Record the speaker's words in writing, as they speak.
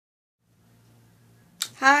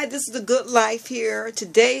Hi, this is The Good Life here.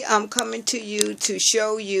 Today I'm coming to you to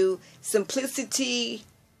show you Simplicity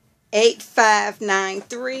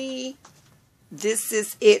 8593. This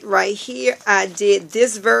is it right here. I did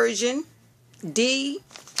this version, D,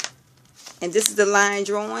 and this is the line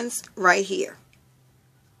drawings right here.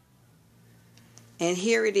 And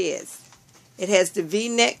here it is. It has the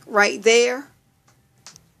V-neck right there.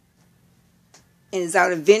 And it's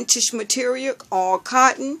out of vintage material, all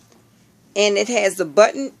cotton. And it has the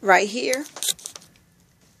button right here,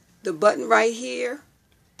 the button right here,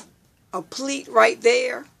 a pleat right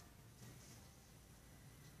there,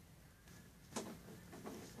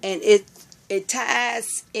 and it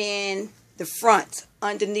ties in the front,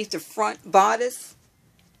 underneath the front bodice.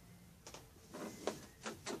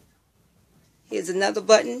 Here's another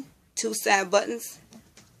button, two side buttons,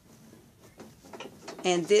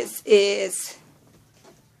 and this is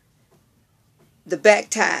the back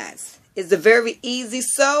ties. It's a very easy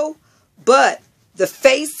sew, but the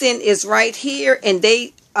facing is right here, and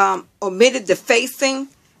they omitted the facing.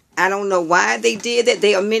 I don't know why they did that.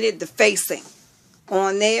 They omitted the facing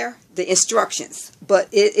on there, the instructions, but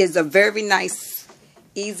it is a very nice,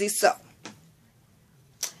 easy sew.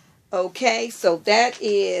 Okay, so that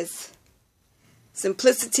is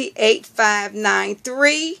Simplicity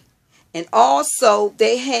 8593, and also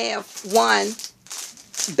they have one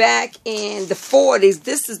back in the 40s.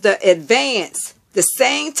 This is the advanced, the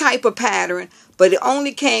same type of pattern, but it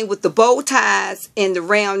only came with the bow ties and the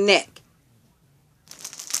round neck.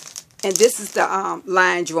 And this is the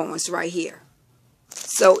line drawings right here.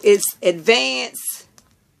 So it's advanced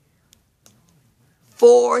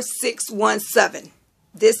 4617.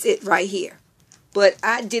 This it right here. But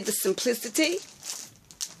I did the Simplicity,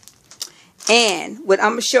 and what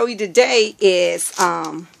I'm gonna show you today is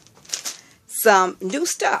some new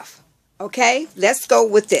stuff. Okay, let's go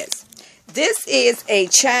with this. This is a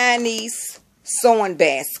Chinese sewing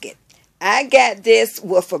basket. I got this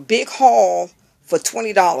with a big haul for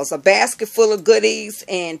 $20, a basket full of goodies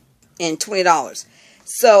and $20.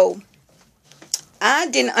 So I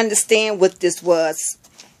didn't understand what this was,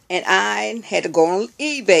 and I had to go on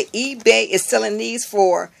eBay. eBay is selling these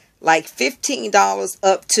for like $15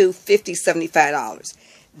 up to $50, $75.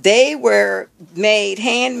 They were made,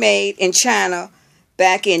 handmade in China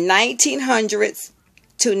back in 1900s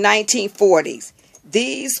to 1940s.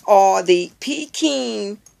 These are the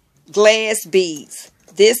Peking glass beads.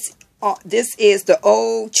 This is the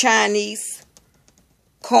old Chinese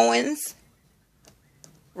coins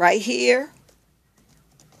right here.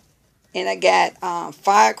 And I got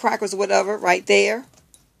firecrackers or whatever right there.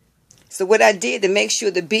 So what I did to make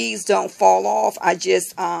sure the beads don't fall off, I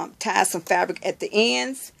just tied some fabric at the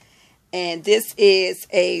ends. And this is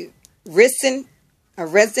a resin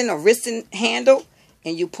handle,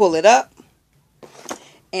 and you pull it up.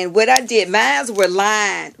 And what I did, mine were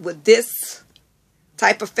lined with this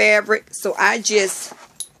type of fabric, so I just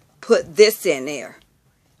put this in there.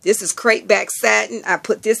 This is crepe back satin. I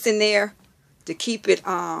put this in there to keep it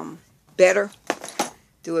better,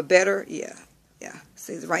 do it better. Yeah.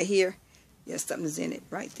 See it right here. Yeah, something's in it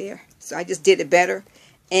right there. So I just did it better.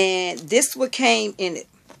 And this what came in it.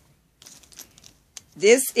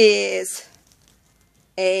 This is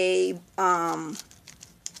a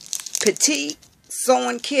petite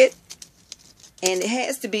sewing kit, and it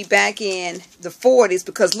has to be back in the 40s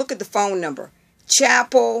because look at the phone number.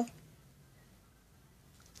 Chapel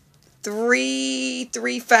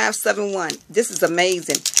 33571. This is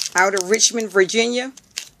amazing. Out of Richmond, Virginia.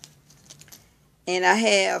 And I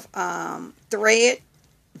have thread,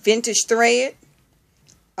 vintage thread,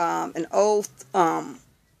 an old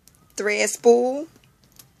thread spool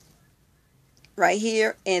right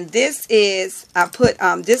here. And this is, I put,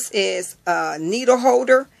 this is a needle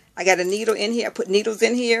holder. I got a needle in here. I put needles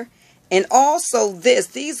in here. And also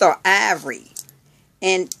these are ivory.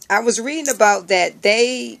 And I was reading about that.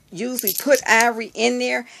 They usually put ivory in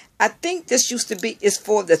there. I think this used to be, is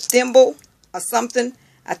for the thimble or something.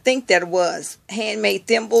 I think that was handmade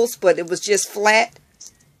thimbles, but it was just flat.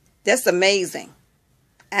 That's amazing.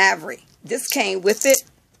 Ivory. This came with it.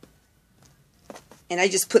 And I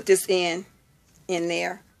just put this in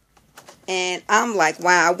there. And I'm like,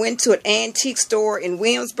 wow. I went to an antique store in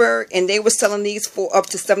Williamsburg, and they were selling these for up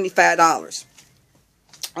to $75.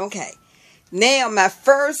 Okay. Now, my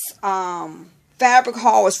first fabric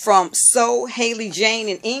haul is from SewHaleyJane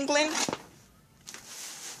in England.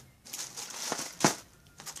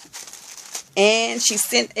 And she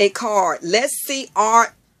sent a card. Let's see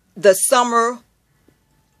the summer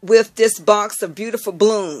with this box of beautiful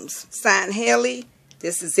blooms. Signed Haley.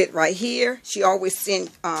 This is it right here. She always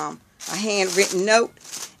sent a handwritten note.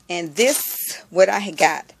 And this what I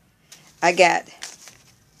got. I got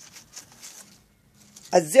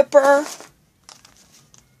a zipper,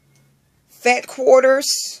 fat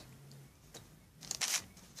quarters.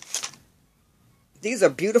 These are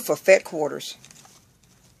beautiful fat quarters.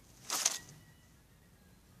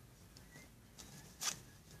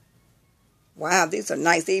 Wow, these are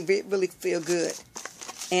nice. They really feel good.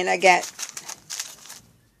 And I got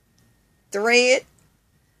thread.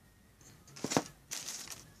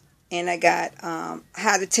 And I got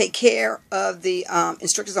how to take care of the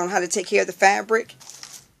instructions on how to take care of the fabric.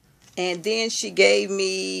 And then she gave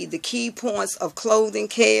me the key points of clothing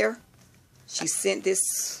care. She sent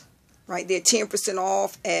this right there, 10%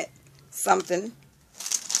 off at something.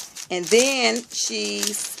 And then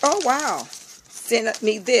she's, oh wow, sent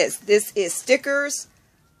me this. This is stickers,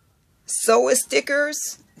 Sewist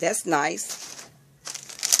stickers. That's nice.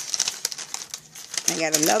 I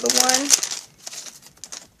got another one.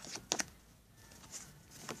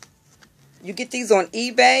 You get these on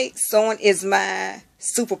eBay. Sewing is my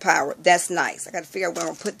superpower. That's nice. I got to figure out where I'm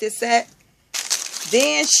going to put this at.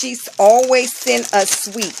 Then she's always sent us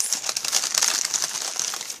sweets.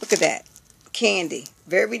 Look at that. Candy.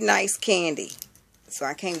 Very nice candy. So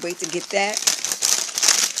I can't wait to get that.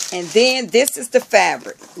 And then this is the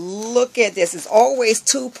fabric. Look at this. It's always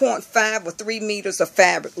 2.5 or 3 meters of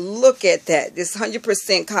fabric. Look at that. This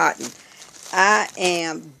 100% cotton.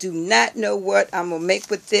 Do not know what I'm going to make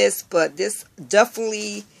with this, but this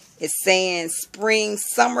definitely is saying spring,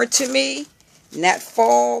 summer to me, not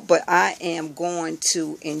fall, but I am going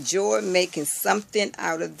to enjoy making something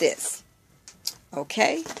out of this.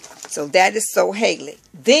 Okay, so that is SewHaley.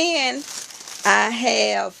 Then I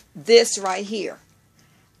have this right here.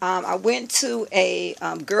 I went to a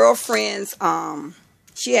girlfriend's,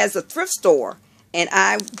 she has a thrift store, and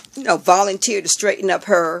I, volunteered to straighten up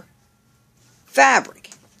her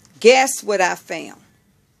fabric. Guess what I found?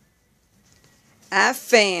 I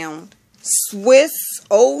found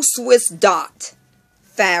old Swiss dot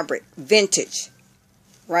fabric, vintage,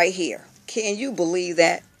 right here. Can you believe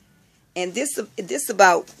that? And this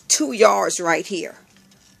about 2 yards right here.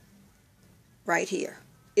 Right here.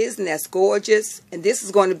 Isn't that gorgeous? And this is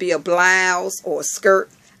going to be a blouse or a skirt.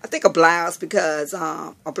 I think a blouse because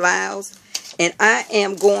a blouse. And I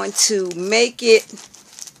am going to make it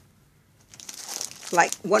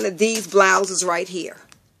like one of these blouses right here.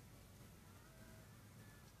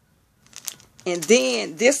 And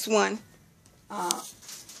then this one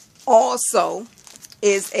also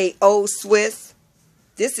is a old Swiss.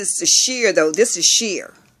 This is the sheer though. This is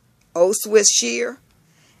sheer. Old Swiss sheer.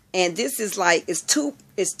 And this is like, it's two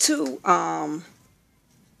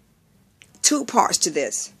parts to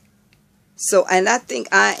this. So, and I think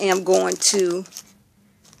I am going to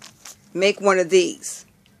make one of these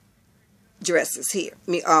dresses here,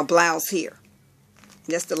 blouse here.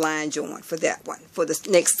 That's the line joint for that one, for the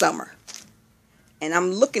next summer. And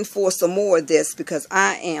I'm looking for some more of this because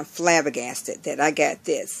I am flabbergasted that I got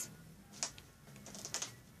this.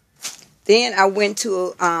 Then I went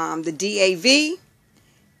to the DAV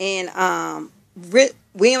in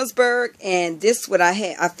Williamsburg, and this what I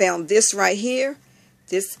had. I found this right here.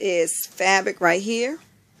 This is fabric right here.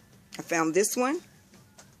 I found this one.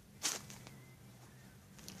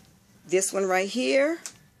 This one right here.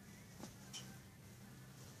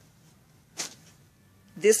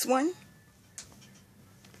 This one.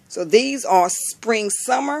 So these are spring,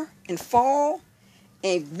 summer, and fall.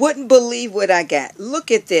 And wouldn't believe what I got.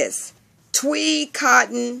 Look at this. Tweed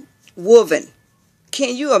cotton woven.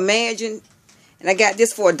 Can you imagine? And I got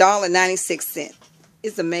this for $1.96.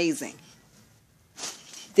 It's amazing.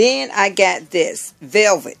 Then I got this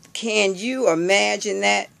velvet. Can you imagine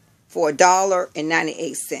that? For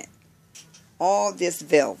 $1.98. All this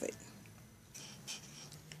velvet.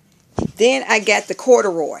 Then I got the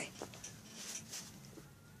corduroy.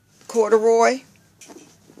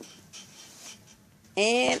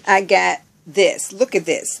 And I got this. Look at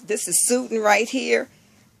this. This is suiting right here.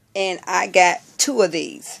 And I got 2 of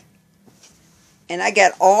these. And I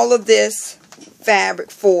got all of this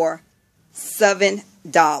fabric for $7.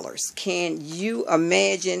 Can you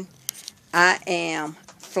imagine? I am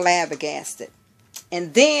flabbergasted.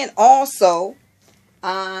 And then also,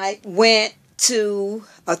 I went to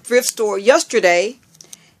a thrift store yesterday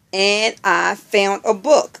and I found a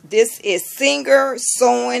book. This is Singer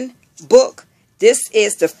Sewing book. This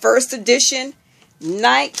is the first edition,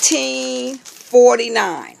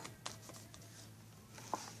 1949.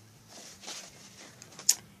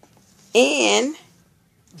 And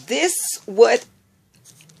this what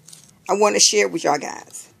I want to share with y'all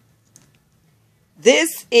guys.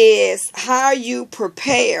 This is how you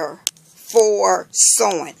prepare for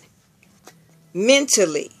sewing.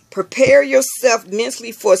 Mentally, prepare yourself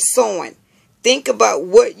mentally for sewing. Think about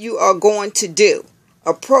what you are going to do.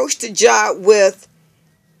 Approach the job with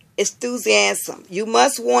enthusiasm. You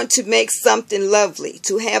must want to make something lovely,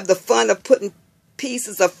 to have the fun of putting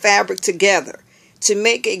pieces of fabric together, to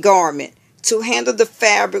make a garment, to handle the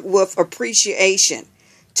fabric with appreciation,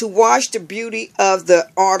 to watch the beauty of the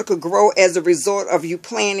article grow as a result of you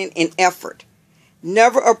planning and effort.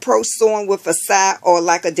 Never approach sewing with a sigh or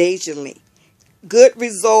lackadaisically. Good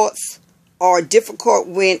results are difficult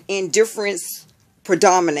when indifference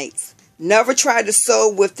predominates. Never try to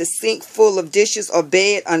sew with the sink full of dishes or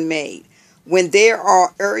bed unmade. When there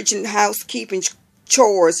are urgent housekeeping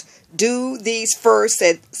chores, do these first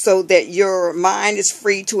so that your mind is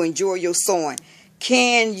free to enjoy your sewing.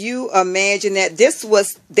 Can you imagine that? This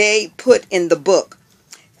was they put in the book.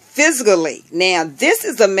 Physically. Now, this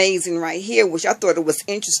is amazing right here, which I thought it was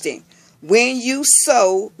interesting. When you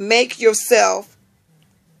sew, make yourself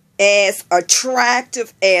as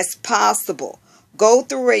attractive as possible. Go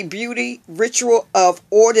through a beauty ritual of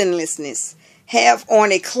orderliness. Have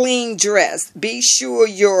on a clean dress. Be sure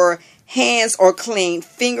your hands are clean,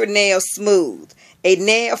 fingernails smooth. A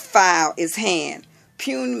nail file is hand.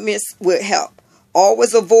 Pumice will help.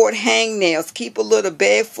 Always avoid hangnails. Keep a little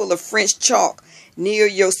bag full of French chalk near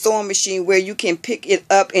your sewing machine where you can pick it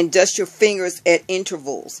up and dust your fingers at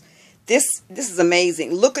intervals. This is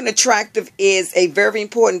amazing. Looking attractive is a very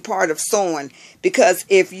important part of sewing, because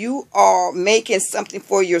if you are making something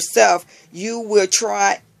for yourself, you will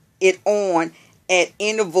try it on at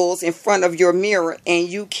intervals in front of your mirror, and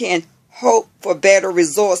you can hope for better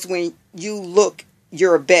results when you look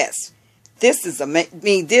your best. This is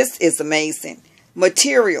amazing.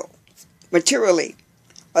 Materially,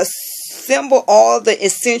 assemble all the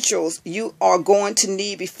essentials you are going to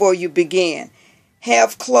need before you begin.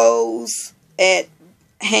 Have clothes at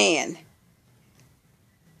hand.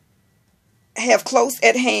 Have close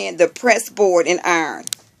at hand the press board and iron.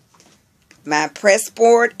 My press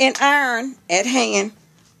board and iron at hand.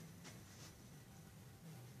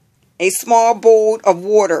 A small bowl of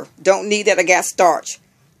water. Don't need that. I got starch.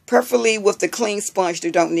 Preferably with the clean sponge.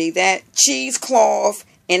 You don't need that. Cheesecloth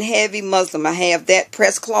and heavy muslin. I have that.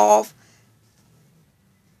 Press cloth.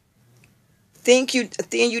 Thing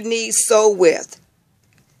you need sew with,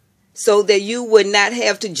 so that you would not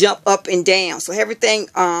have to jump up and down. So everything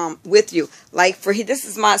with you. Like for here, this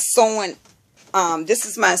is my sewing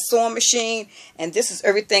machine, and this is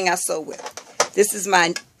everything I sew with. This is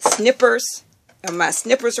my snippers, and my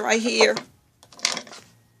snippers right here.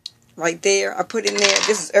 Right there, I put in there.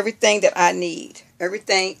 This is everything that I need.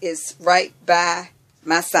 Everything is right by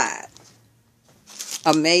my side.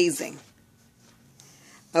 Amazing.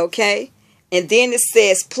 Okay? And then it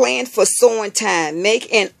says, plan for sewing time.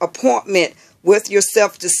 Make an appointment with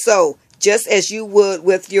yourself to sew, just as you would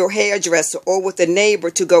with your hairdresser or with a neighbor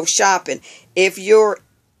to go shopping. If your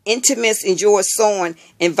intimates enjoy sewing,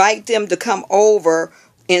 invite them to come over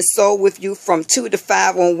and sew with you from 2 to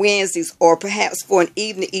 5 on Wednesdays, or perhaps for an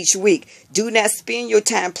evening each week. Do not spend your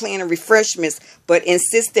time planning refreshments, but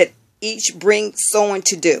insist that each bring sewing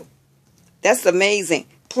to do. That's amazing.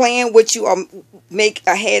 Plan what you make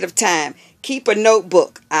ahead of time. Keep a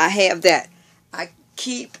notebook. I have that. I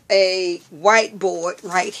keep a whiteboard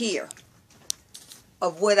right here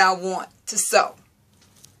of what I want to sew.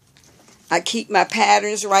 I keep my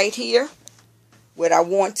patterns right here. What I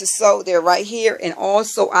want to sew, they're right here. And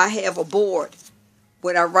also I have a board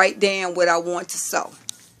where I write down what I want to sew.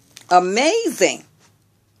 Amazing.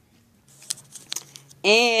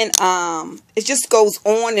 And it just goes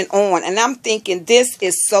on and on. And I'm thinking this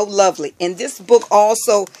is so lovely. And this book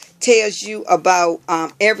also tells you about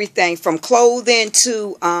everything from clothing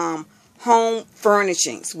to home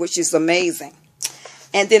furnishings, which is amazing.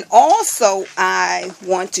 And then also I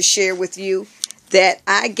want to share with you that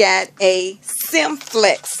I got a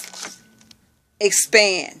Sewinf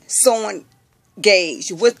expand sewing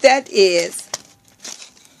gauge. What that is,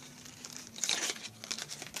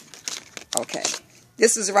 okay,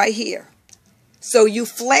 this is right here. So you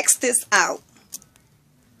flex this out.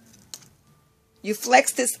 You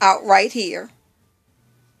flex this out right here.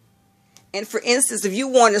 And for instance, if you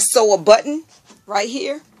want to sew a button right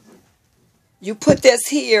here, you put this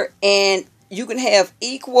here and you can have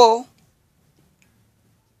equal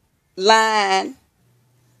line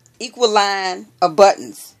of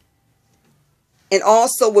buttons. And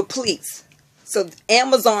also with pleats. So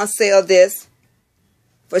Amazon sell this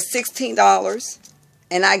for $16.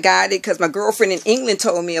 And I got it because my girlfriend in England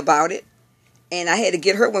told me about it. And I had to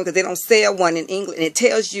get her one because they don't sell one in England. And it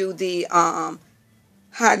tells you the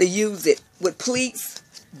how to use it with pleats,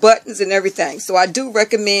 buttons, and everything. So I do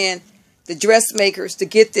recommend the dressmakers to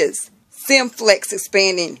get this Sewinf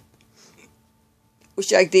expanding,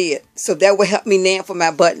 which I did. So that will help me now for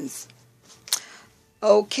my buttons.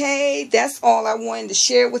 Okay, that's all I wanted to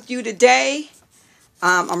share with you today.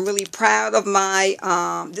 I'm really proud of my,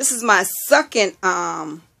 this is my second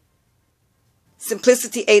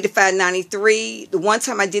Simplicity 8593. The one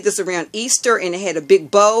time I did this around Easter and it had a big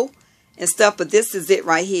bow and stuff, but this is it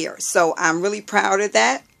right here. So I'm really proud of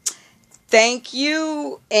that. Thank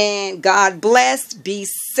you and God bless. Be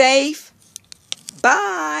safe.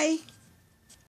 Bye.